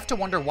you are left to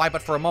wonder why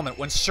but for a moment.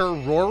 When Sir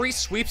Rory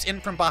sweeps in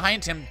from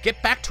behind him,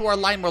 get back to our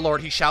line, my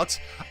lord, he shouts.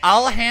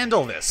 I'll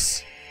handle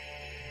this.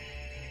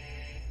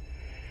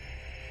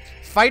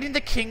 Fighting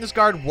the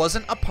Kingsguard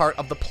wasn't a part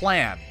of the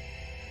plan.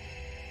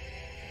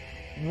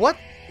 What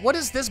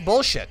is this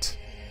bullshit?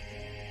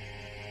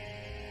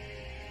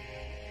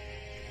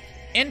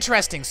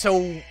 Interesting,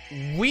 so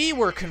we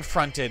were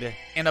confronted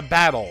in a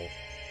battle.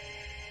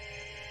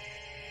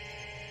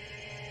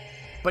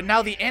 But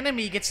now the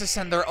enemy gets to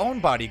send their own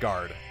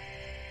bodyguard.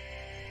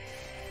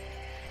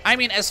 I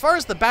mean, as far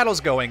as the battle's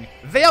going,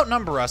 they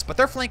outnumber us, but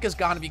their flank is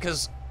gone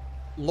because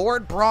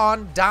Lord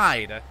Bronn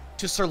died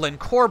to Sir Lyn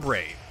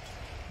Corbray.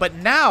 But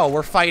now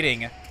we're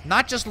fighting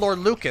not just Lord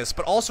Lucas,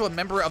 but also a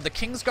member of the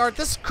Kingsguard.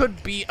 This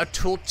could be a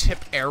tooltip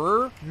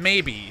error,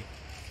 maybe.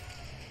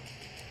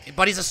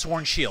 But he's a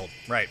sworn shield,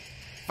 right.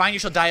 Fine, you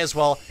shall die as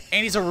well,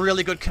 and he's a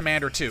really good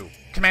commander too.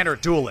 Commander,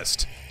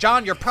 duelist.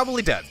 Jon, you're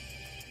probably dead.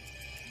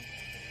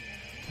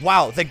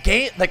 Wow, the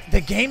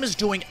game is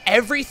doing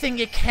everything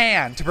it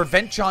can to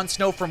prevent Jon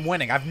Snow from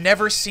winning. I've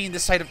never seen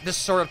this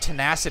sort of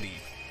tenacity.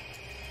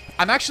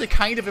 I'm actually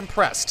kind of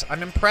impressed.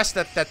 I'm impressed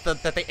that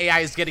the AI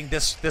is getting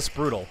this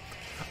brutal.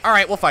 All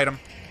right, we'll fight him.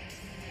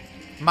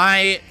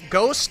 My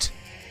Ghost,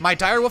 my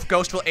Direwolf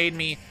Ghost will aid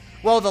me.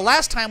 Well, the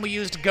last time we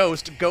used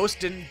Ghost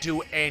didn't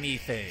do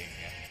anything.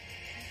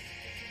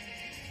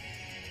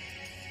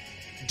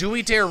 Do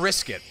we dare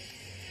risk it?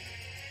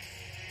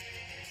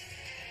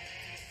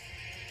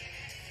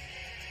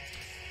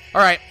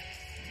 Alright.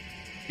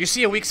 You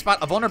see a weak spot,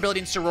 a vulnerability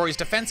in Sir Rory's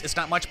defense. It's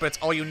not much, but it's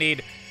all you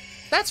need.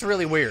 That's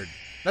really weird.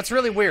 That's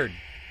really weird.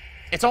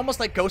 It's almost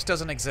like Ghost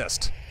doesn't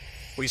exist.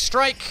 We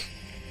strike.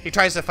 He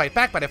tries to fight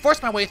back, but I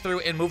force my way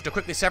through and move to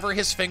quickly sever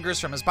his fingers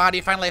from his body.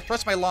 Finally, I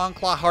thrust my long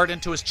claw hard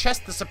into his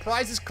chest. The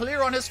surprise is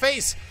clear on his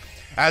face.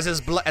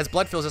 As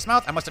blood fills his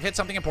mouth, I must have hit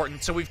something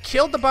important. So we've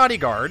killed the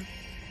bodyguard.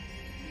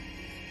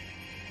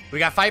 We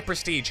got 5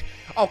 prestige.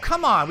 Oh,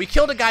 come on. We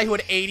killed a guy who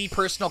had 80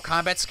 personal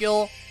combat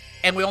skill,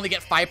 and we only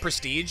get 5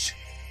 prestige.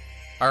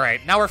 All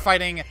right, now we're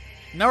fighting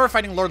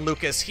Lord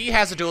Lucas. He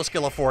has a dual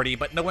skill of 40,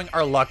 but knowing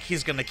our luck,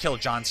 he's gonna kill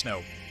Jon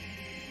Snow.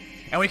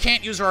 And we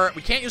can't use our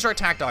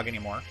attack dog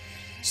anymore.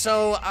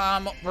 So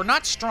we're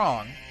not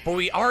strong, but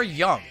we are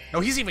young. No,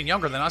 he's even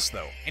younger than us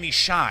though, and he's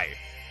shy.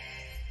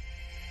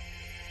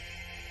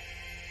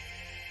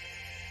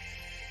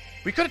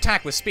 We could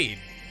attack with speed.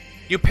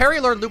 You parry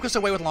Lord Lucas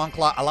away with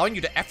Longclaw, allowing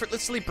you to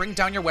effortlessly bring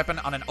down your weapon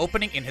on an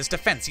opening in his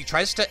defense. He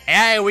tries to...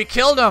 Hey, we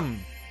killed him!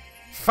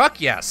 Fuck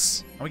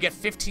yes. And we get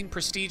 15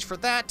 prestige for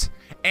that,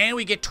 and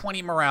we get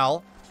 20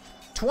 morale.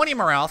 20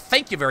 morale,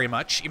 thank you very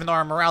much, even though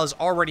our morale is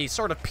already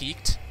sort of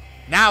peaked.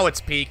 Now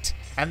it's peaked,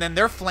 and then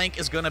their flank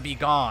is going to be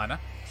gone.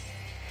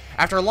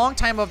 After a long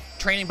time of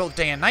training both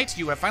day and night,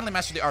 you have finally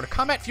mastered the art of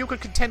combat. Few could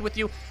contend with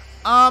you.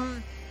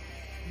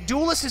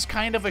 Duelist is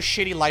kind of a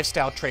shitty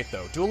lifestyle trait,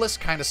 though. Duelist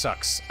kind of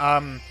sucks.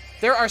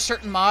 There are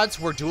certain mods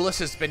where Duelist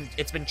has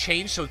been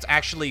changed, so it's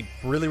actually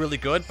really, really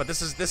good. But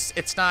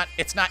it's not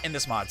in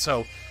this mod,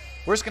 so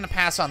we're just gonna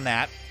pass on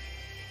that.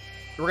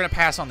 We're gonna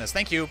pass on this.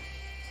 Thank you.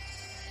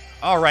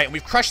 All right,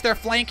 we've crushed their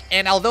flank,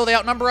 and although they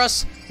outnumber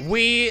us,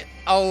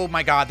 oh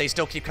my God, they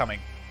still keep coming.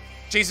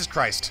 Jesus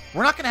Christ,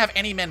 we're not gonna have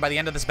any men by the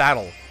end of this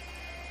battle.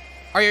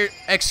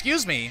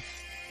 Excuse me?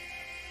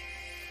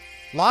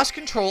 Lost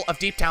control of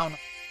Deep Town.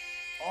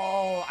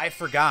 Oh, I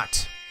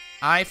forgot.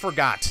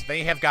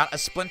 They have got a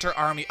splinter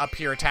army up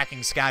here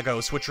attacking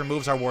Skagos, which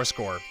removes our war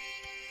score.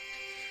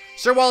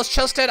 Sir Wallace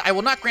Chelstead, I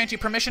will not grant you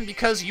permission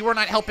because you are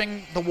not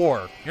helping the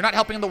war. You're not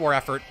helping the war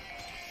effort.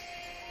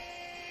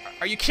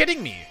 Are you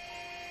kidding me?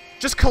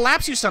 Just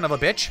collapse, you son of a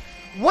bitch.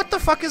 What the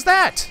fuck is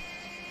that?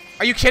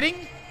 Are you kidding?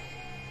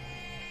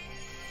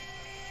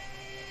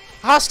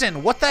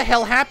 Austin, what the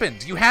hell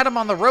happened? You had him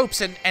on the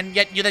ropes, and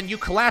yet then you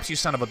collapse, you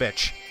son of a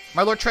bitch.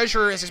 My Lord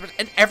Treasurer is...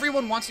 And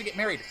everyone wants to get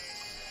married.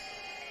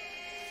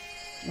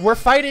 We're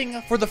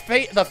fighting for the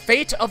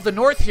fate of the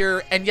North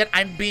here, and yet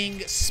I'm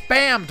being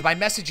spammed by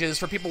messages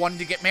for people wanting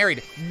to get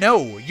married.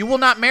 No, you will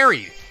not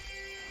marry.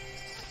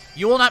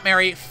 You will not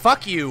marry.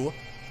 Fuck you.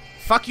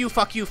 Fuck you,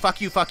 fuck you,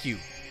 fuck you, fuck you.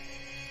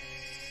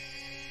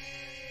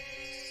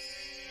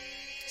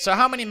 So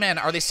how many men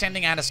are they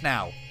sending at us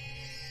now?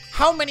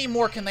 How many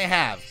more can they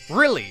have?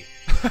 Really?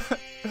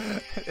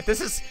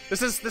 This is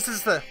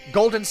the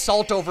golden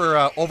salt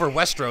over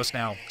Westeros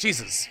now.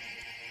 Jesus.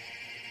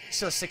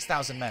 Still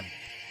 6,000 men.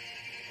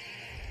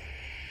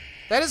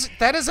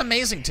 That is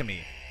amazing to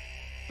me.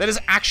 That is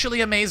actually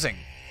amazing.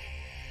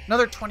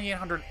 Another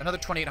 2,800. Another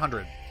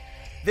 2,800.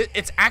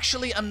 It's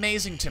actually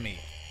amazing to me.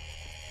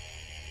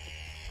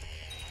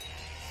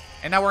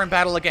 And now we're in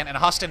battle again, and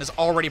Huston is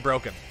already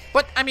broken.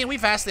 But I mean, we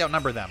vastly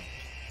outnumber them.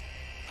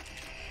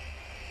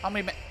 How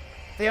many men?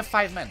 They have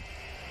 5 men.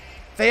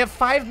 They have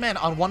 5 men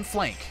on one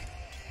flank.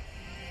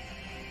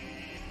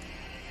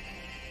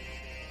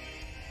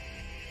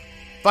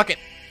 Fuck it.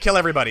 Kill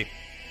everybody.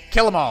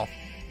 Kill them all.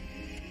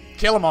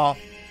 Kill them all.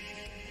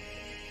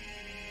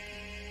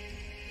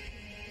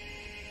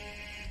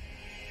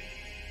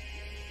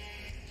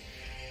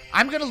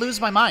 I'm going to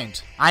lose my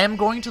mind. I am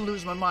going to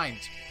lose my mind.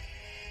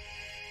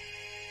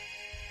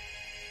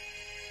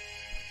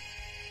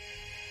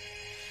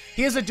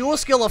 He has a dual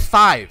skill of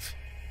 5.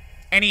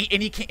 And he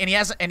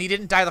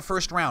didn't die the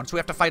first round, so we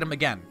have to fight him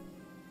again.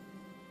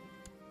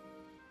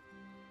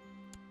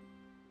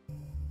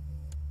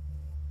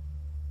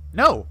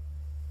 No.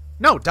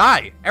 No,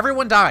 die.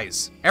 Everyone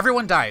dies.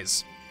 Everyone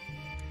dies.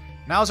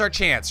 Now's our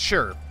chance,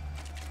 sure.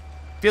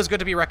 Feels good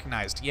to be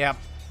recognized. Yeah,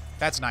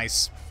 that's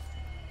nice.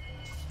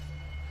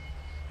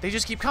 They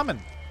just keep coming.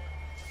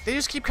 They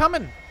just keep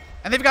coming.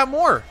 And they've got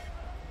more.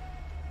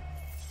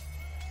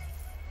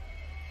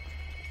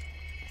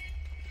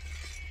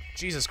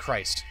 Jesus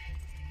Christ.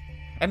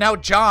 And now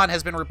Jon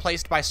has been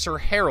replaced by Sir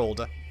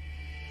Harold.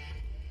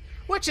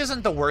 Which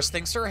isn't the worst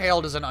thing. Sir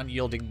Harold is an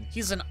unyielding...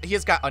 He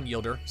has got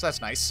unyielder, so that's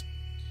nice.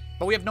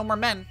 But we have no more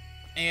men.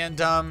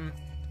 And,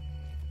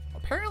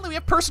 apparently we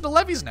have personal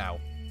levies now.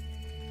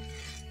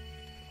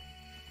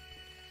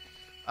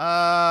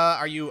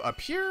 Are you up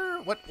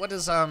here? What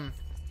is,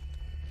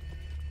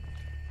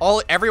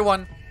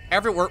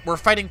 we're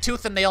fighting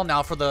tooth and nail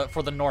now for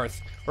the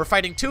North. We're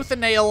fighting tooth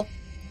and nail.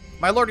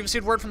 My lord, you've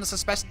received word from the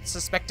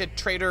suspected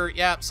traitor.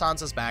 Yeah,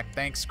 Sansa's back.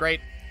 Thanks.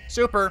 Great.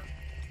 Super.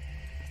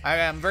 I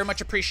am very much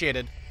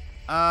appreciated.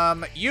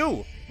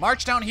 You,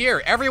 march down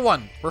here.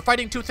 Everyone, we're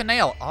fighting tooth and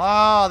nail.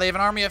 Oh, they have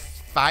an army of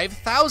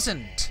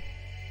 5,000.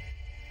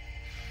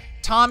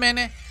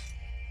 Tommen.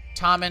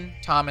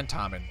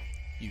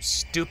 You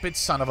stupid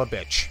son of a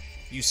bitch.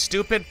 You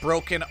stupid,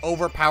 broken,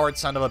 overpowered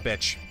son of a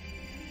bitch.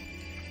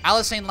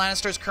 Alysanne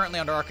Lannister is currently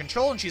under our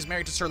control, and she's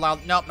married to Sir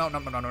Loud. No.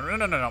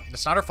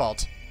 That's not her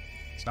fault.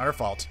 It's not her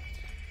fault.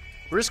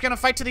 We're just gonna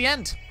fight to the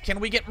end. Can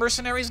we get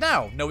mercenaries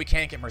now? No, we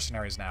can't get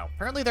mercenaries now.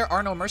 Apparently there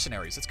are no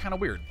mercenaries. It's kind of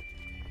weird.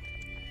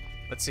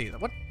 Let's see.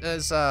 What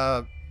is,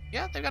 yeah,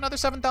 they've got another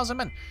 7,000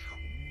 men.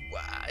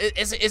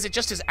 Is it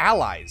just his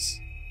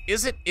allies?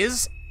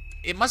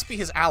 It must be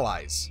his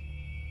allies.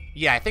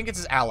 Yeah, I think it's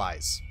his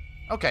allies.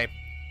 Okay.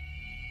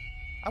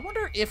 I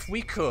wonder if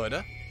we could,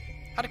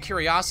 out of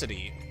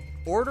curiosity,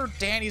 order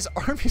Dany's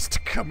armies to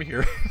come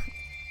here.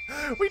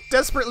 We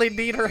desperately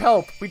need her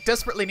help. We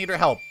desperately need her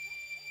help.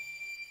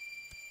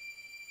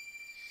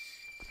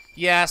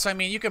 Yeah, so I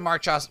mean, you can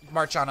march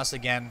on us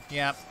again.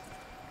 Yeah.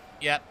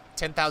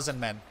 10,000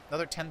 men.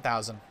 Another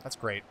 10,000. That's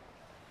great.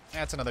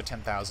 That's another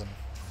 10,000.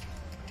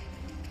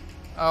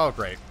 Oh,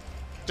 great.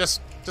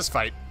 Just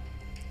fight.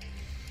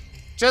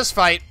 Just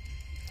fight.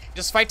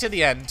 Just fight to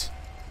the end.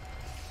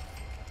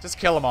 Just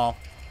kill them all.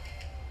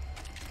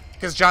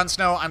 Because Jon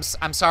Snow,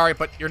 I'm sorry,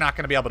 but you're not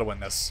going to be able to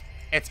win this.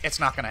 It's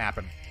not going to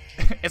happen.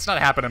 It's not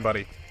happening,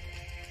 buddy.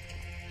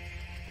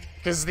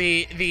 Because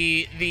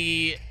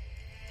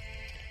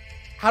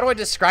how do I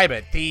describe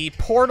it? The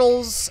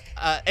portals,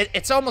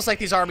 it's almost like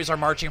these armies are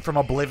marching from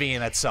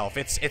Oblivion itself.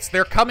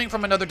 They're coming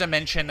from another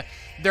dimension.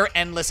 They're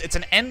endless. It's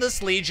an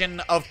endless legion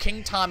of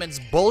King Tommen's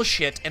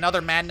bullshit and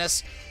other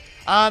madness.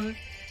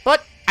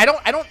 But I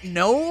don't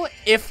know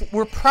if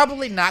we're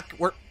probably not,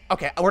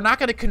 we're not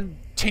going to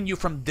continue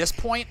from this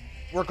point.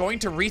 We're going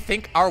to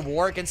rethink our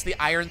war against the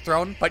Iron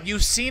Throne, but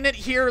you've seen it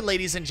here,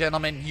 ladies and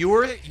gentlemen.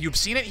 You've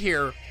seen it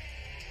here.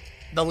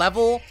 The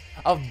level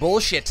of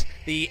bullshit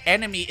the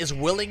enemy is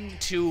willing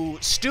to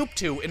stoop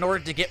to in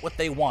order to get what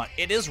they want.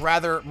 It is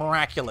rather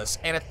miraculous.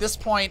 And at this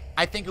point,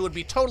 I think it would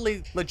be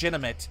totally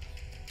legitimate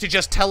to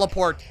just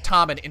teleport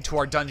Tommen into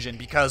our dungeon,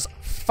 because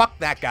fuck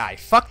that guy.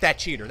 Fuck that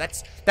cheater.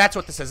 That's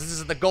what this is. This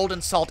is the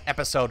Golden Salt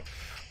episode.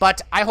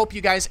 But I hope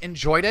you guys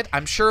enjoyed it.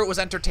 I'm sure it was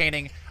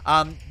entertaining.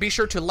 Be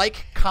sure to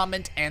like,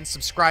 comment, and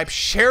subscribe.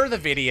 Share the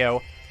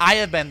video. I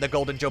have been the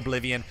Golden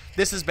Joeblivion.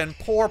 This has been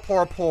poor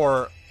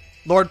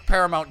Lord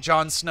Paramount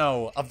Jon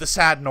Snow of the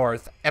Sad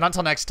North. And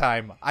until next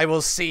time, I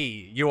will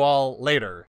see you all later.